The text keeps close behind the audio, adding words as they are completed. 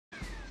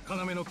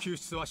要の救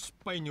出は失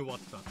敗に終わっ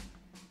た。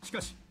し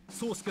かし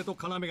宗介と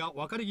要が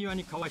別れ際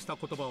に交わした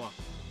言葉は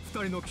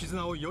2人の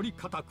絆をより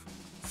固く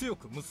強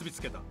く結び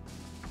つけた。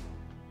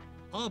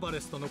アーバレ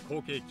ストの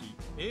後継機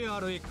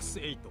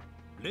ARX8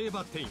 レー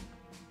バテイン、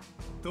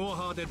ドア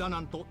ハーでダ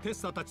ナンとテッ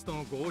サたちと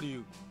の合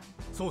流。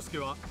宗介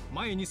は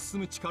前に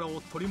進む力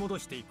を取り戻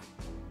していく。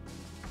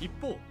一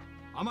方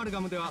アマル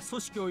ガムでは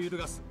組織を揺る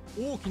がす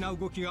大きな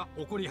動きが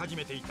起こり始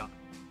めていた。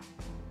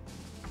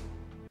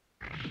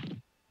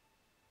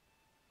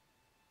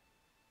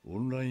オ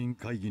ンライン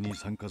会議に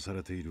参加さ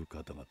れている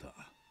方々、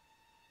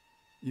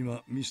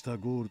今ミスター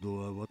ゴールド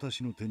は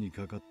私の手に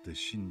かかって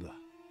死んだ。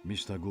ミ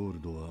スターゴー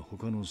ルドは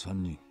他の3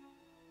人、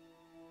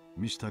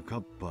ミスターカ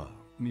ッパー、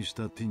ミス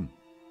ターティン、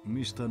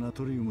ミスターナ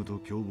トリウムと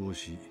共謀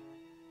し、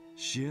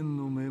支援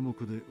の名目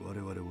で我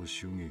々を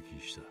襲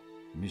撃した。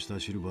ミスター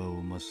シルバー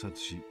を抹殺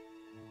し、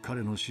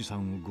彼の資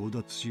産を強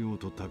奪しよう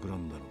と企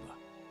んだのだ。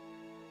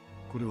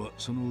これは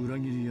その裏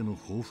切りへの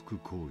報復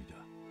行為だ。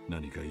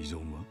何か異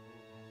存は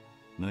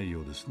ない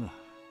ようですな。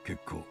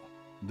結構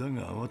だ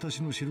が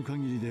私の知る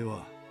限りで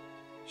は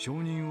承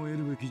認を得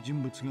るべき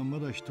人物がま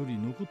だ一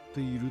人残っ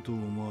ていると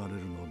思われ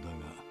るのだ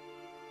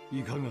が、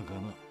いかがか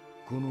な。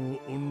この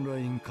オンラ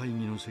イン会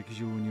議の席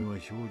上には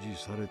表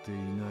示されていな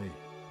い。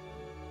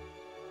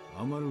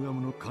アマルガ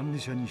ムの管理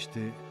者にし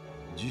て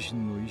自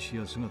身の意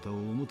思や姿を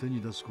表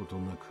に出すこと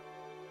なく、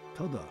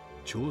ただ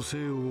調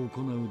整を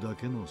行うだ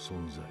けの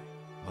存在。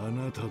あ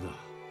なただ、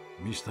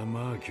ミスター・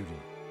マーキュリー。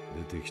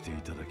出てきてい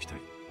ただきた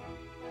い。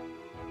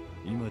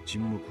今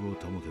沈黙を保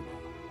てば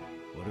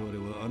我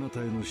々はあな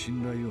たへの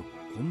信頼を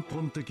根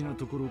本的な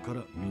ところか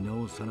ら見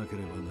直さなけ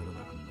ればなら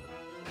なくなる。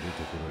出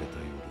てこられた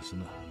ようです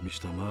な、ミス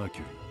ター・マーキ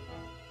ュリ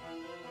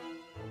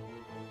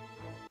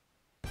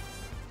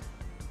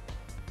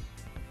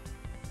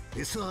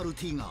ー。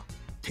SRT が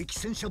敵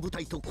戦車部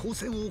隊と交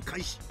戦を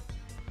開始。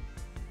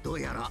どう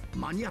やら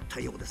間に合った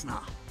ようです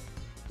な。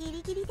ギ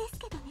リギリです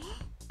けどね。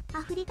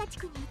アフリカ地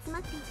区に集ま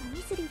っていた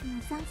ミスリル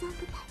の残存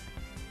部隊、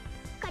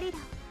彼ら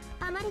を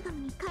アマルガム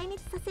に壊滅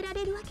させら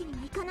れるわけに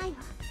はいかないわ。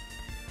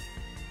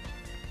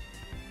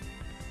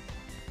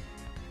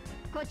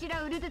こち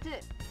らウルズ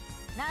2、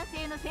南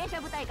西の戦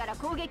車部隊から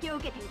攻撃を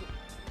受けている。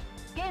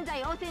現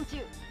在応戦中。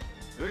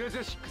ウルズ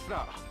6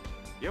だ。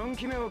4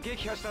機目を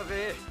撃破した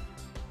ぜ。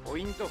ポ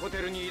イントホテ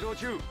ルに移動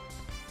中。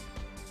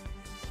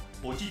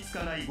落ち着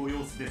かないご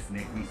様子です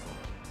ね、軍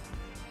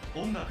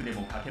曹。音楽で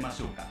もかけま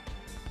しょうか。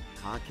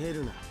かけ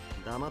るな、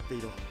黙って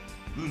いろ。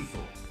軍曹、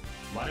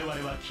我々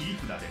は切り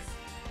札で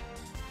す。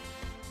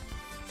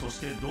そし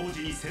て同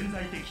時に潜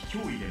在的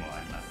脅威でもあ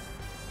りま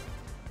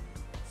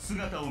す。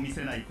姿を見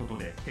せないこと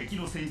で敵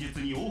の戦術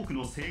に多く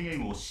の制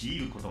限を強い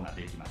ることが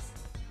できます。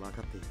分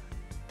かっている。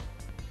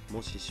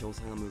もし少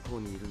佐が向こ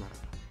うにいるなら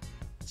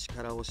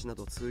力押しな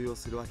ど通用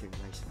するわけが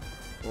ないし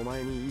な。お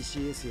前に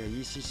ECS や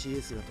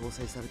ECCS が搭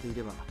載されてい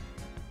れば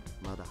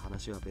まだ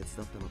話は別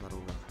だったのだろ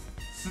うが、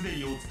すで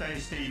にお伝え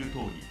している通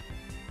り、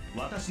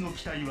私の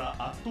機体は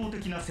圧倒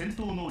的な戦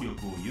闘能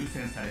力を優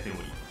先されており、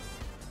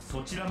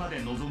そちらま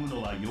で望む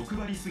のは欲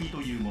張りすぎ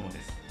というもの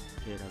です。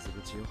ケーラズ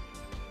口よ。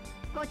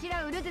こち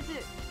らウルズ2、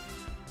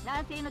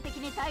南西の敵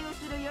に対応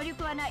する余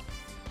力はない。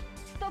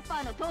ストッパ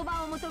ーの登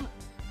板を求む。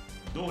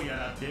どうや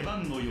ら出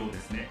番のようで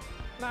すね。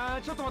な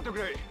あ、ちょっと待って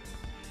くれ。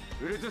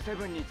ウルズ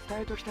7に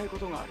伝えときたいこ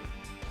とがある。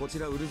こち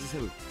らウルズ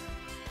7、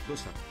どう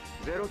した？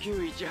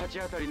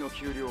 0918 あたりの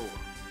給料、う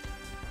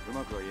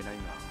まくは言えない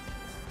が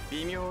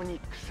微妙に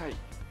臭い。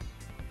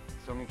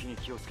狙撃に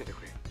気をつけて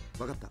くれ。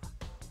分かった。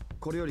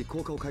これより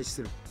降下を開始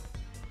する。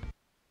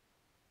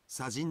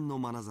砂人の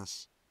眼差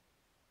し。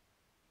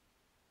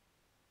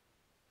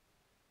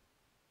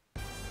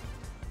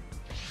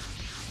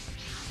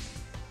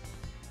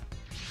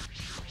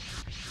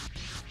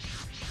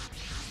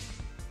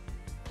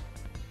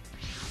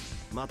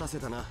待たせ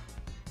たな。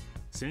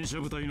戦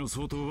車部隊の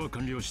掃討は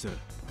完了した。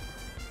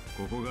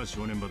ここが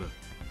正念場だ。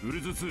ウ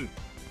ルズ2、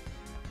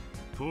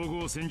統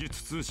合戦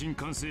術通信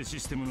管制シ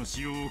ステムの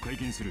使用を解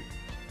禁する。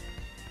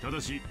た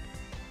だし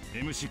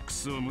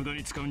M6 を無駄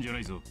に使うんじゃな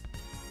いぞ。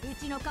う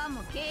ちの艦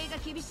も経営が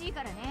厳しい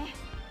からね。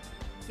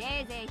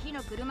せいぜい火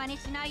の車に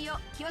しないよ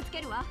う気をつ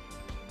けるわ。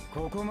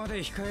ここまで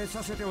控え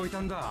させておいた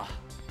んだ。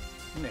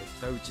めっ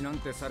た打ちなん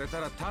てされた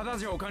らただ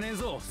じゃおかねえ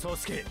ぞ、宗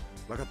介。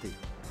分かっている。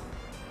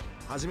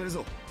始める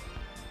ぞ。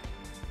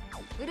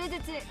ウルズ2、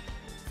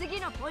次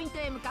のポイント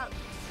へ向かう。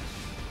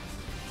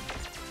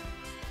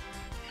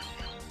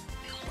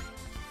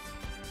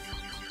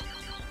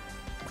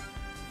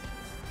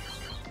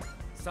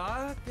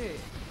さて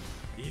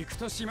行く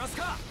とします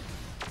か。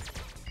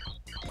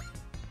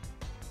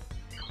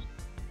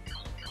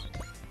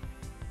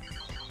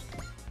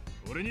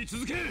俺に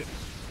続け。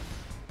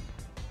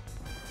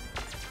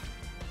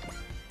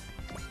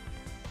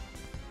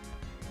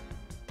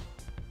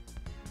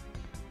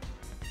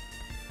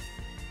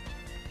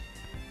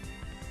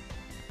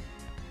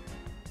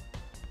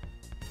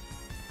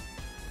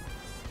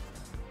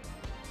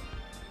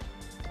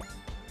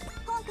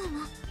本艦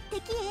は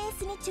敵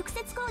AS に直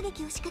接攻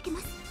撃を仕掛けま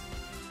す。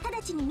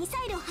直ちにミ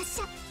サイルを発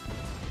射。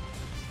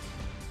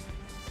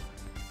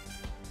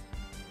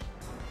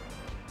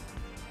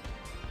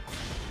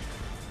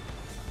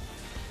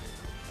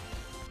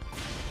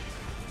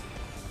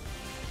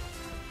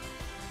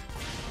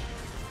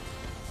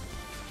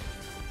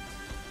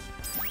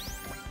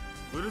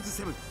ウルズ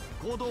セブン、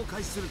行動を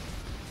開始する。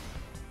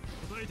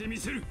答えてみ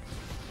せる。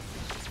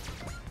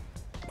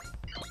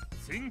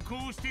先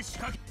行して仕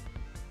掛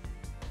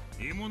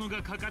け。獲物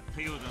がかかっ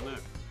たようだな。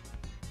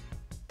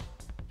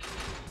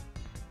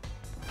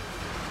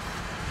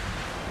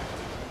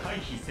回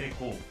避成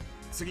功。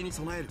次に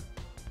備える。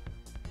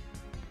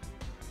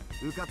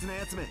うかつな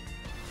やつめ、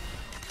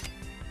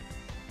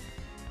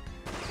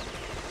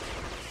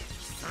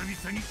久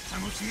々に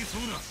楽しめそ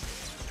う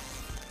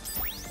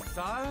だ。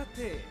さ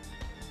て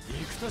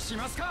行くとし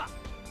ますか。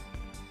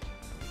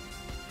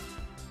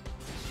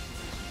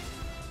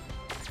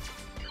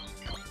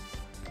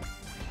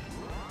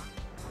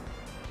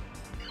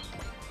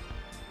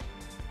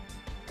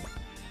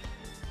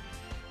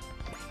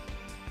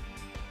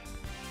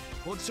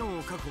ポジション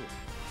を確保。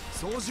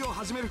掃除を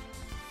始める。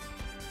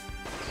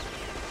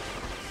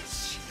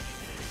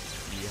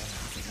嫌な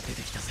汗が出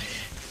てきたぜ。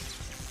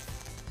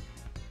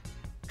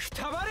く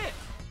たばれ。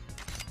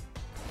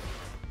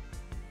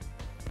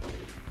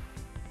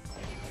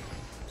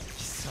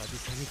久々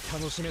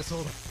に楽しめそ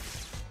うだ。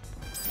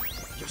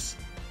よし、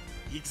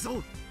行く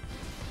ぞ。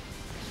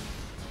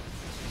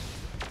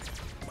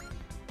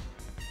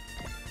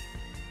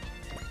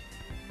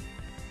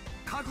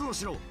覚悟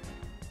しろ。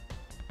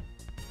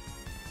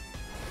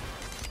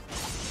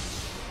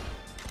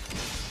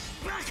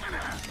バカな、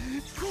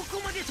こ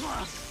こまでと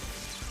は。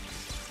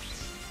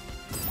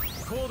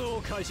行動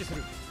を開始す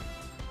る。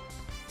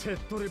手っ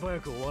取り早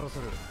く終わらせ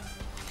る。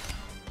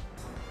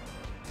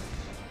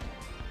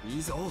い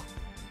いぞ、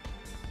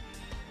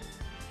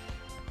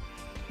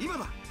今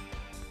だ。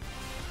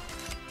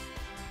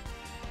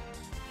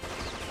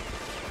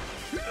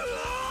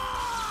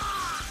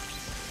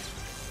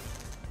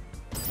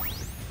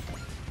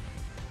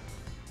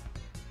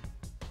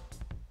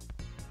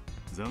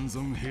残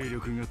存兵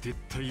力が撤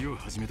退を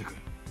始めたか。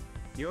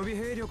予備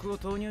兵力を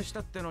投入し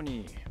たっての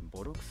に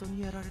ボロクソ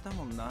にやられた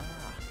もんな。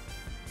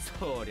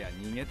そりゃ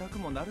逃げたく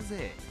もなる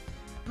ぜ。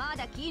ま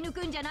だ気抜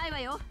くんじゃないわ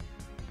よ。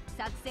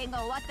作戦が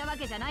終わったわ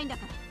けじゃないんだ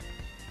か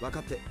ら。分か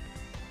って。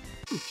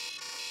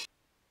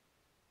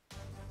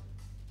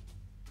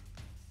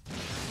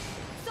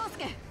宗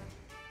介、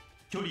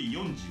距離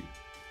40、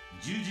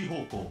10時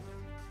方向。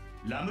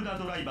ラムダ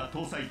ドライバー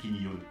搭載機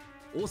による。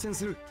応戦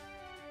する。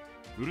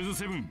ウルズ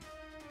セブン、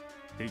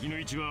敵の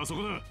位置はあそ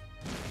こだ。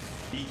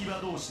力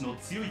場同士の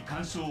強い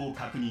干渉を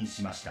確認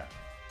しました。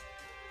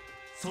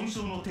損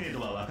傷の程度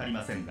は分かり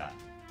ませんが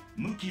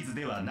無傷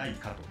ではない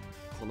かと。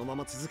このま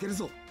ま続ける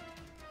ぞ。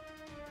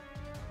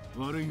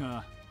悪い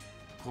が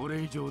こ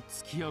れ以上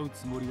付き合う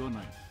つもりは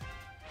ない。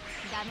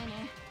ダメ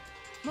ね。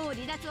もう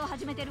離脱を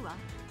始めてるわ。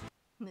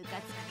ム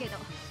カつくけど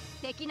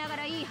敵なが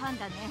らいい判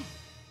断ね。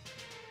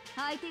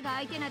相手が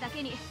相手なだ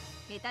けに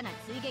下手な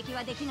追撃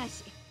はできない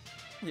し。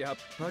やっ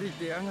ぱり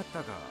出やがっ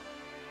たか。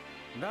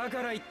だ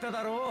から言った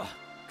だろう、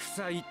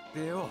臭いっ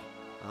てよ。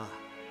ああ、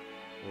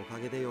おか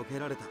げで避け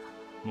られた。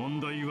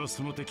問題は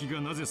その敵が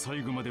なぜ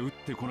最後まで撃っ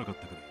てこなかっ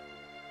たか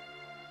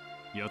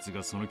だ。奴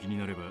がその気に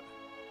なれば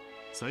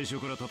最初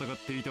から戦っ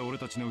ていた俺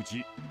たちのう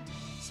ち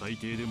最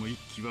低でも一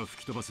機は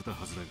吹き飛ばせた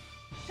はずだが。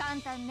簡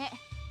単ね。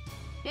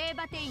霊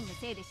馬店員の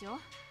せいでしょ。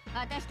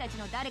私たち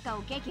の誰か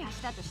を撃破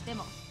したとして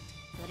も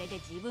それで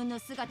自分の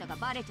姿が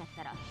バレちゃっ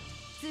たら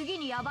次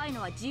にヤバい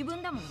のは自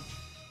分だもの。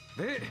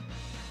で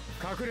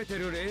隠れて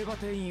る霊馬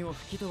店員を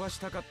吹き飛ばし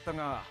たかった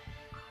が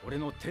俺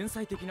の天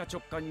才的な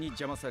直感に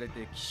邪魔され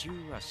て奇襲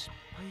は失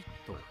敗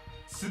と。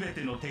全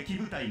ての敵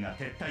部隊が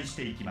撤退し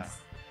ていきま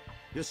す。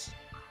よし、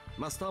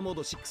マスターモー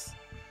ド6、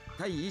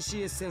対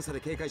ECS 戦車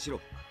で警戒しろ。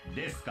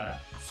ですから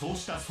そう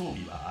した装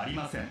備はあり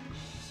ません。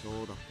そ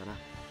うだったな。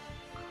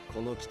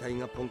この機体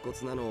がポンコ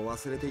ツなのを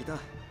忘れていた。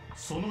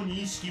その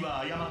認識は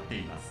誤って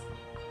います。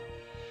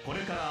こ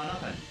れからあな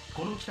たに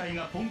この機体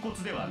がポンコ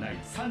ツではない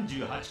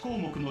38項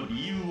目の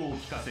理由をお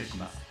聞かせし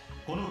ます。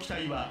この機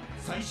体は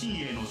最新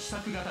鋭の試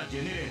作型ジ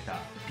ェネレーター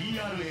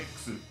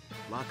PRX。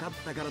 分かっ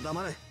たから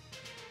黙れ。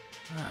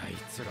あい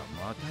つら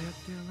またやっ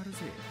てやがるぜ。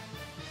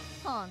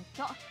ほん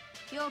と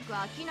よく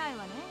飽きない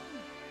わね。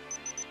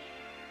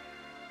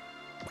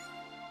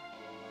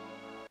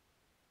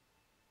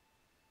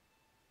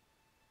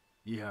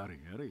やれ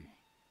やれ、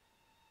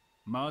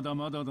まだ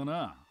まだだ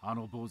なあ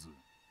の坊主。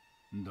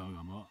だ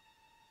がま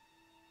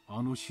あ、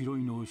あの白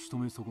いのを仕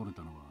留め損ね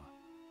たのは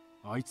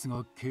あいつ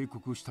が警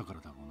告したから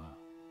だろうな。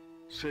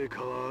成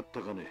果はあっ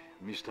たかね、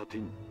ミスター・テ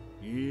ィ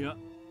ン。いや、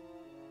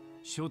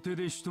初手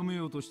で仕留め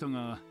ようとした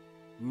が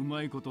う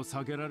まいこと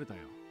避けられた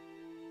よ。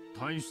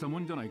大したも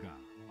んじゃないか、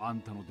あ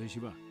んたの弟子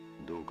は。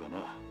どうか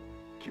な、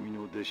君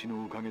の弟子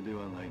のおかげで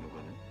はないのか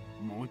ね。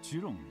もち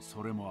ろん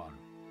それもある。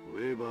ウ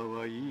ェーバー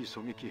はいい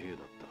狙撃兵だっ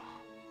た。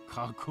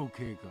過去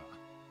形か。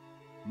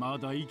ま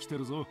だ生きて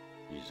るぞ。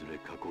いずれ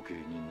過去形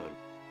になる。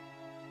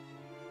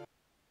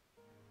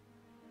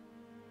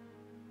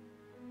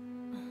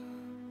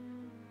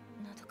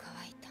喉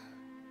乾い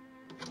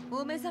た。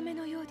お目覚め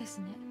のようです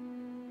ね。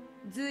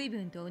随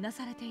分とうな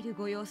されている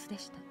ご様子で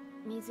した。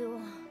水を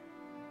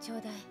ちょ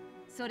うだい。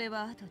それ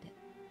は後で。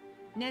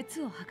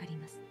熱を測り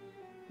ます。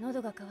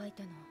喉が渇い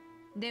たの。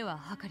では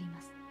測りま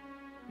す。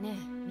ね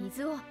え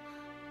水を。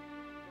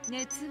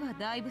熱は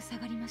だいぶ下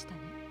がりましたね。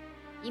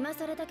今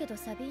更だけど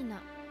サビー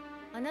ナ、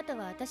あなた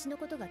は私の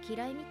ことが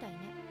嫌いみたいね。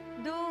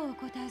どうお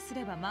答えす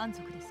れば満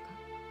足ですか？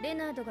レ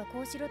ナードが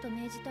こうしろと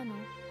命じたの？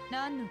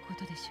何のこ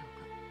とでしょう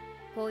か？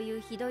こうい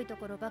うひどいと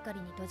ころばかり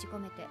に閉じ込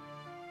めて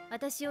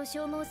私を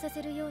消耗さ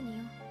せるように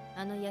よ。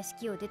あの屋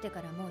敷を出て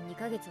からもう2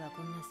ヶ月は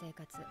こんな生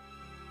活。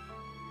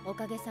お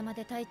かげさま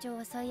で体調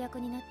は最悪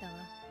になったわ。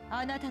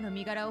あなたの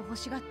身柄を欲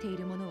しがってい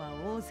る者は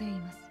大勢い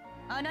ます。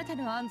あなた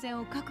の安全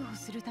を確保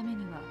するため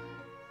には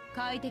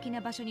快適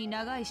な場所に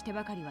長いして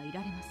ばかりはい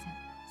られません。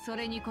そ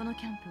れにこの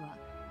キャンプは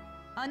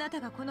あな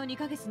たがこの2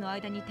ヶ月の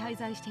間に滞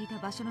在していた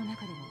場所の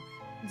中で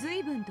も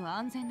随分と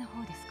安全な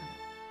方ですか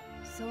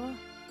ら。そう。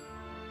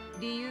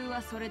理由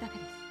はそれだけ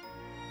です。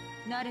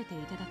慣れてい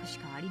ただくし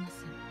かありま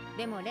せん。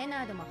でもレ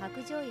ナードも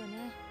白状よ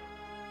ね。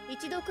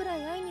一度くら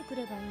い会いに来れ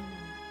ばいいのに。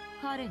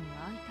彼に会い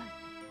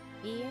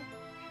たい？いいえ、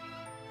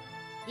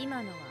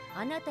今のは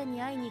あなた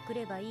に会いに来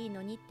ればいい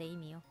のにって意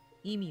味よ。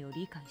意味を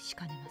理解し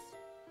かねます。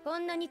こ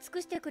んなに尽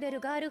くしてくれ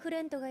るガールフ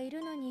レンドがい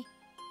るのに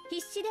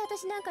必死で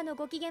私なんかの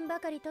ご機嫌ば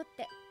かりとっ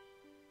て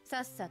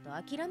さっさと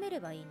諦めれ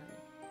ばいいのに。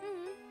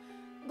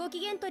ご機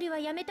嫌取りは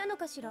やめたの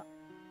かしら。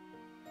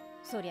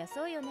そりゃ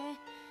そうよね。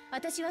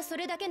私はそ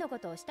れだけのこ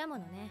とをしたも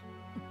のね。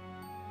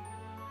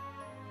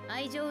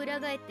愛情を裏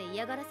返って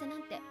嫌がらせな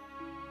んて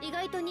意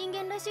外と人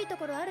間らしいと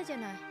ころあるじゃ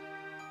ない。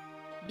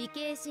美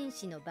形紳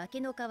士の化け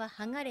の皮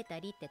剥がれた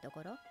りってと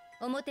ころ。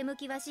表向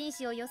きは紳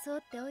士を装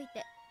っておい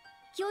て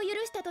気を許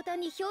した途端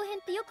に表変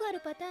ってよくあ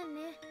るパターン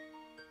ね。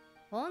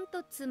ほん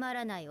とつま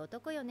らない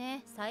男よ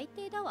ね。最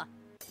低だわ。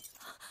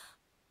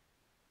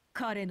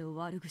彼の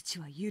悪口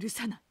は許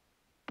さない。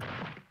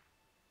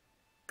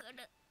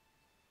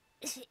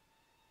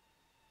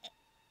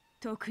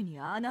特に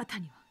あなた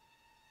には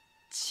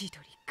千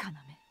鳥要。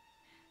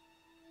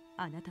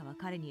あなたは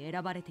彼に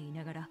選ばれてい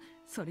ながら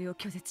それを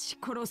拒絶し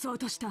殺そう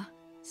とした。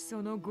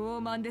その傲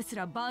慢です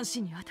ら万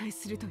死に値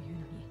するというのに、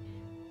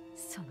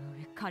その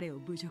上彼を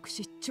侮辱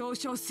し嘲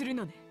笑する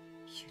のね。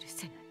許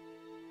せない。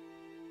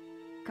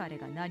彼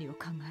が何を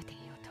考えてい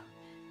ようと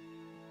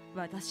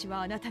私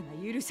はあなたが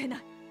許せない。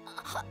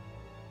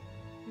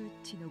ウッ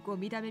チのゴ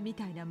ミだめみ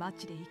たいな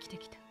町で生きて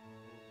きた。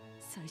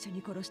最初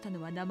に殺した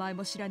のは名前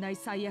も知らない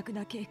最悪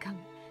な警官。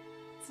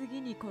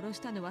次に殺し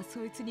たのは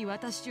そいつに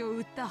私を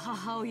売った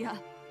母親。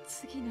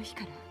次の日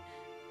から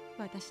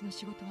私の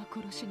仕事は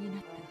殺しに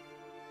なった。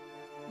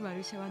ワ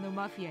ルシャワの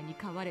マフィアに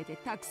飼われて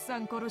たくさ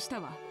ん殺し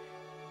たわ。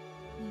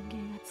人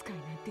間扱いな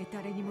んて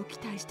誰にも期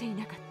待してい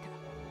なかった。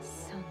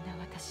そんな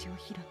私を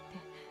拾って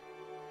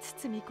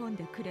包み込ん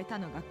でくれた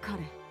のが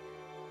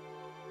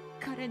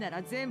彼な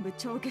ら全部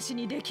帳消し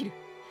にできる。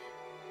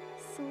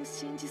そう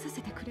信じさ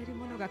せてくれる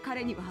ものが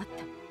彼にはあっ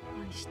た。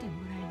愛しても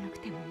らえなく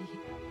てもいい。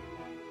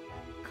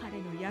彼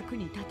の役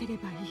に立てれ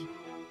ばいい。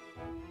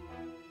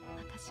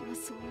私は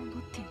そう思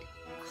っている。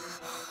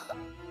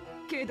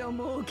けど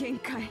もう限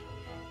界。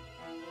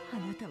あ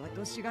なたは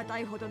度しがた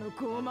いほどの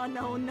傲慢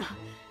な女。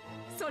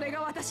それ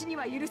が私に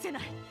は許せな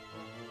い。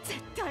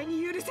絶対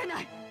に許せな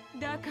い。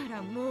だか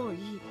らもうい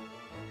い。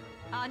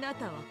あな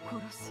たは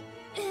殺す。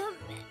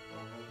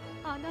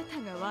あなた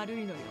が悪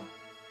いのよ。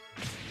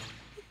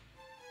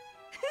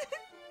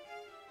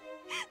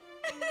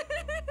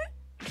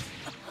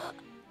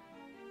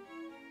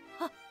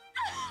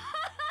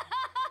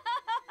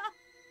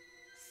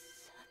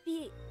サビ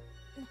ー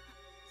ナ、違う。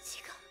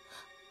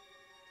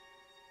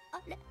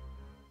あれ、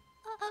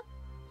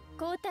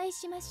交代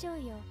しましょ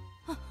うよ。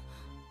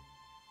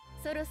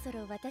そろそ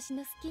ろ私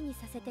の好きに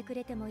させてく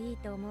れてもいい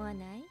と思わ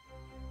ない？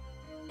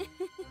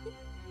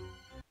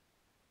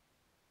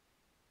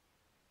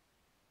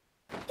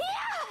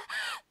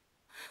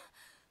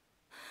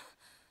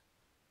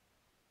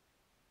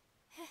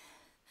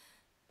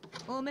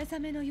お目覚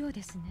めのよう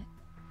ですね。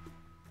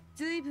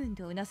随分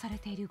とうなされ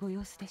ているご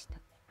様子でした。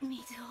水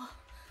を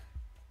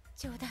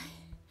ちょうだい。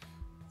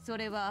そ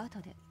れは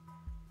後で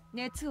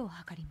熱を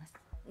測ります。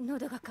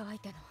喉が渇い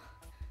たの。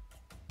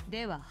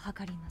では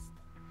測ります。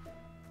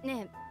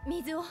ねえ、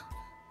水を。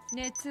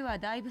熱は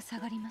だいぶ下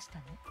がりました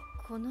ね。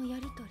このや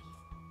りとり、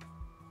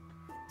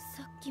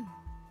さっきも。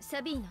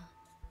サビーナ。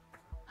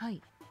は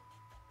い。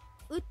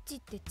ウッチっ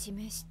て地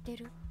名知って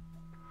る？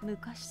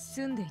昔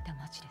住んでいた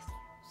町です。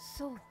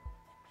そう。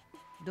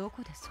ど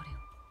こでそれを？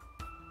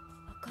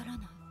わから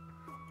ない。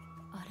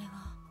あれ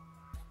は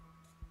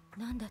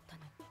何だった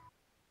の？